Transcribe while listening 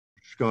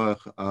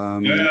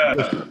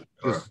Shkoyach.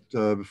 Just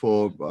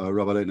before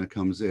Rabbi Laitner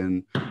comes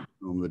in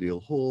from the Deal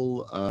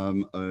Hall,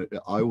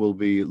 I will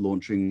be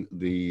launching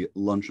the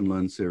Lunch and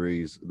Learn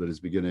series that is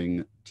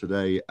beginning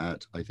today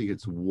at, I think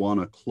it's 1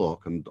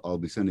 o'clock, and I'll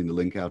be sending the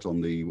link out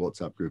on the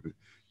WhatsApp group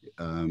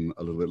a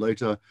little bit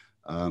later.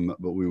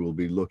 But we will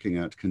be looking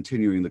at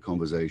continuing the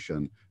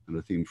conversation and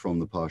a theme from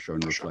the Parsha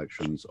and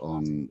reflections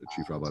on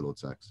Chief Rabbi Lord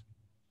Sachs.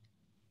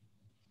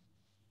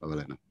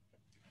 Rabbi Laitner.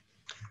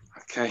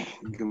 Okay,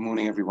 good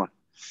morning, everyone.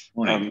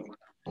 Morning.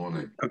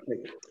 Okay,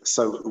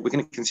 so we're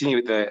going to continue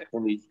with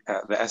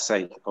the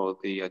essay or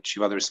the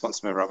Tshuva, the response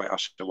by Rabbi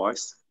Asher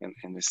Weiss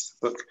in this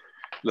book,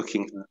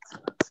 looking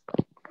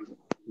at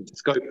the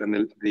scope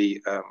and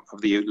the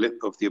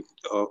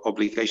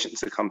obligation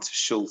to come to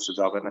shul to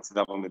daven and to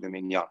daven with the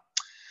Minyan.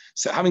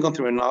 So, having gone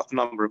through a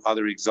number of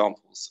other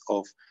examples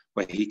of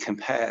where he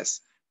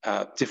compares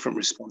different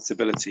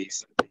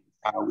responsibilities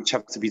which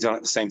have to be done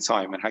at the same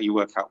time and how you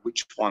work out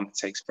which one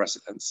takes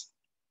precedence,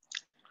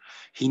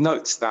 he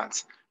notes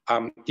that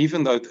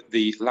even though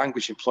the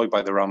language employed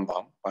by the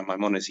Rambam, by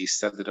Maimonides,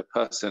 said that a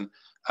person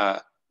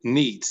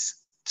needs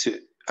to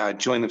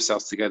join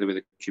themselves together with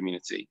a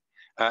community,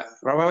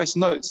 Rabbi Weiss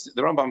notes that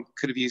the Rambam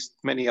could have used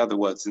many other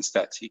words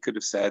instead. He could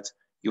have said,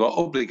 you are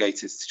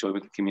obligated to join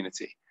with the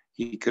community.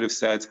 He could have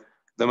said,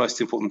 the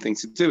most important thing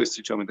to do is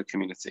to join with the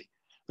community.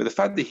 But the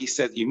fact that he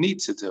said you need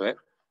to do it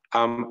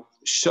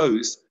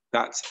shows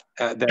that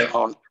there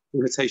are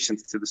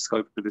limitations to the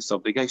scope of this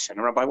obligation.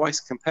 And Rabbi Weiss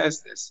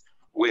compares this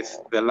with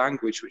the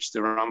language which the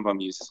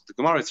Rambam uses, the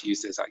Gemara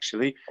uses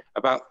actually,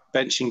 about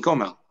benching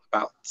gomel,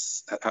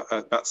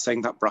 about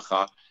saying that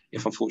bracha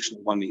if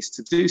unfortunately one needs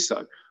to do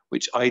so,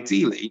 which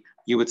ideally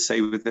you would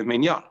say with the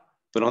minyan.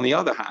 But on the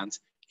other hand,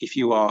 if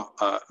you are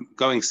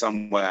going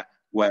somewhere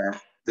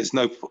where there's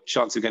no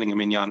chance of getting a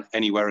minyan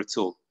anywhere at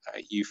all,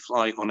 you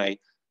fly on a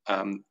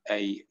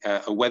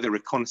weather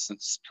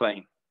reconnaissance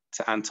plane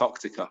to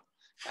Antarctica,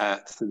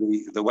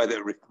 to the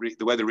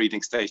weather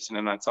reading station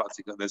in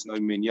Antarctica. There's no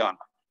minyan.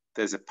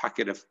 There's a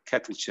packet of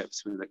kettle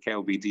chips with a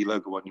KLBD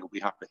logo on, you'll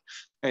be happy.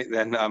 Okay,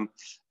 then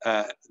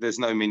there's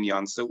no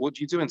minyan. So what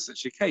do you do in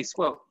such a case?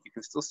 Well, you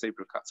can still say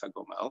Birkat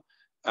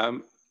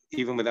HaGomel,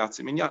 even without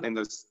a minyan in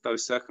those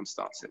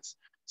circumstances.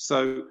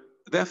 So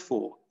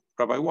therefore,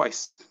 Rabbi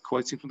Weiss,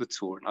 quoting from the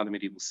Torah and other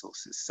medieval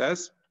sources,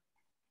 says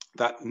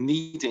that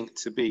needing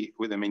to be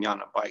with a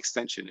minyan, by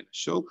extension in a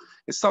shul,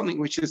 is something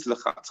which is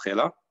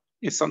lechatchila.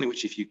 It's something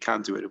which, if you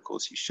can do it, of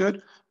course you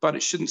should, but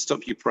it shouldn't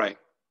stop you praying.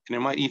 And it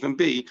might even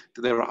be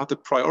that there are other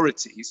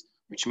priorities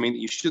which mean that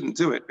you shouldn't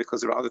do it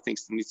because there are other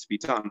things that need to be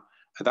done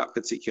at that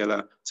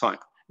particular time.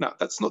 Now,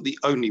 that's not the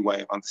only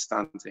way of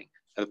understanding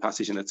the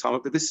passage in the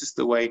Talmud, but this is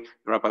the way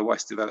Rabbi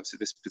Weiss develops at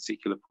this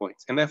particular point.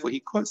 And therefore, he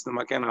quotes the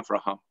Magen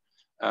Avraham,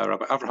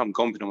 Rabbi Avraham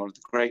Gombin, one of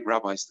the great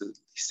rabbis of the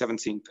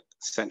 17th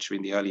century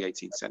and the early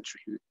 18th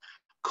century, whose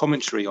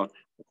commentary on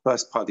the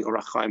first part, the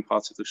Orach Chaim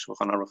part of the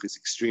Shulchan Aruch, is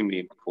extremely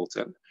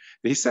important.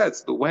 He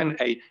says that when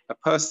a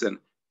person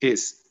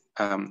is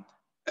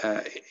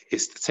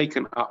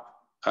taken up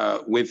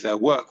with their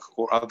work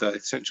or other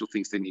essential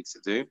things they need to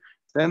do,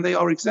 then they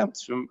are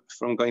exempt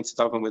from going to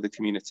daven with the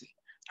community.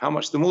 How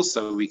much the more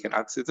so we can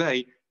add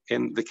today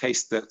in the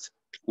case that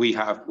we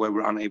have where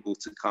we're unable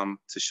to come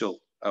to shul,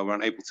 we're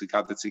unable to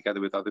gather together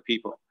with other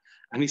people.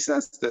 And he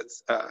says that,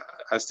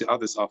 as to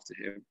others after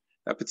him,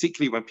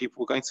 particularly when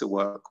people are going to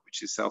work,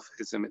 which is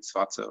a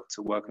mitzvah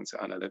to work and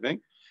to earn a living,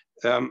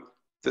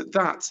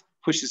 that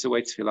pushes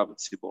away tefillah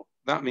b'tzibur.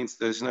 That means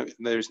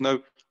there is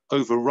no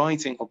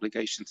overriding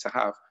obligation to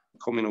have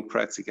communal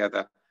prayer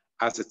together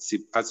as a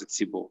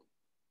tzibur.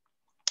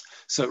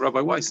 So Rabbi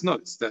Weiss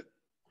notes that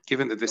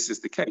given that this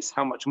is the case,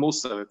 how much more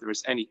so if there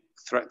is any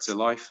threat to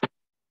life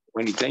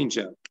or any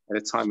danger at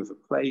a time of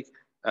a plague,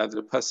 that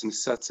a person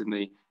is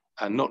certainly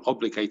not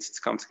obligated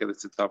to come together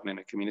to daven in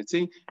a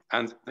community,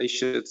 and they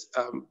should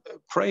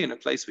pray in a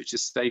place which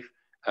is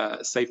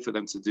safe for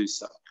them to do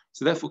so.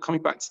 So therefore,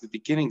 coming back to the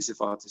beginnings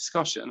of our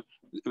discussion,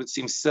 it would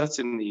seem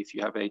certainly if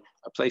you have a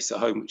place at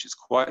home which is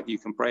quiet, you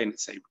can pray, and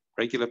it's a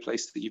regular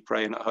place that you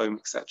pray in at home,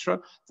 etc.,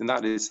 then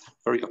that is a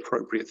very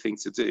appropriate thing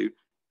to do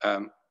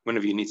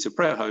whenever you need to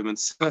pray at home, and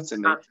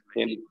certainly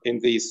in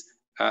these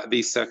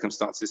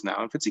circumstances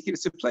now. In particular,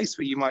 it's a place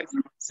where you might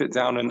sit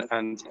down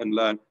and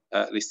learn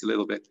at least a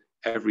little bit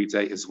every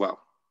day as well.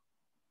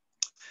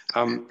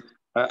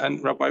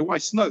 And Rabbi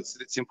Weiss notes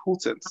that it's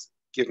important,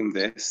 given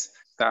this,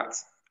 that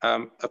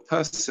a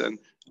person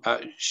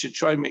should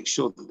try and make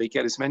sure that they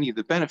get as many of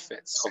the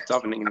benefits of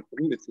davening in a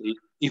community,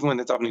 even when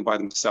they're davening by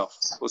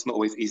themselves. It's not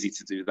always easy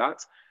to do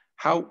that.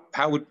 How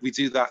would we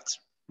do that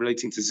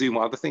relating to Zoom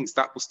or other things?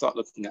 That we'll start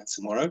looking at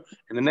tomorrow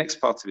in the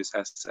next part of his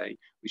essay,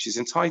 which is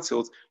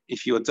entitled,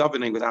 If You're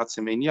Davening Without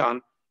a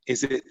Minyan,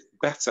 is it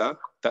better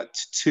that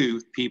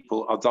two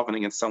people are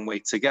davening in some way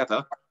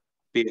together,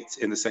 be it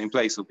in the same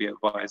place or be it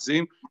via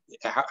Zoom?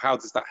 How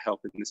does that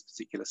help in this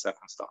particular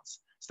circumstance?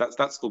 So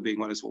that's all being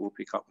well is what we'll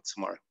pick up with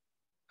tomorrow.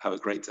 Have a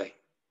great day.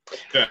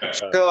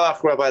 Go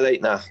off, Rabbi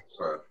Laitner.